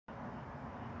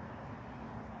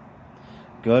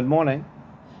Good morning.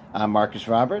 I'm Marcus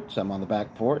Roberts. I'm on the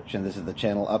back porch, and this is the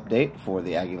channel update for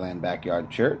the Aggieland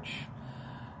Backyard Church.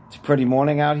 It's a pretty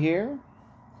morning out here.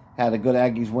 Had a good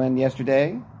Aggies win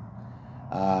yesterday.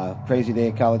 Crazy day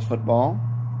of college football.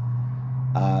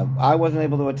 I wasn't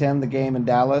able to attend the game in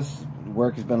Dallas.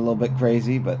 Work has been a little bit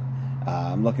crazy, but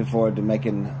I'm looking forward to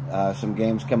making some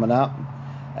games coming up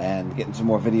and getting some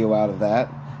more video out of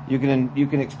that. You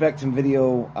can expect some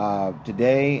video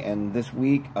today and this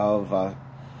week of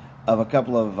a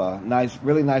couple of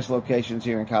really nice locations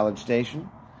here in College Station.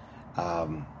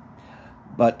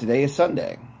 But today is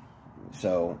Sunday,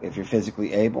 so if you're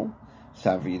physically able, it's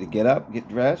time for you to get up, get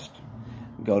dressed,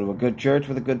 go to a good church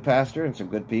with a good pastor and some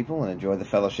good people, and enjoy the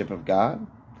fellowship of God.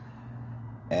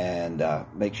 And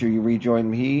make sure you rejoin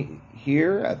me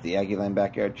here at the Aggieland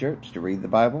Backyard Church to read the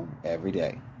Bible every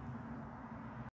day.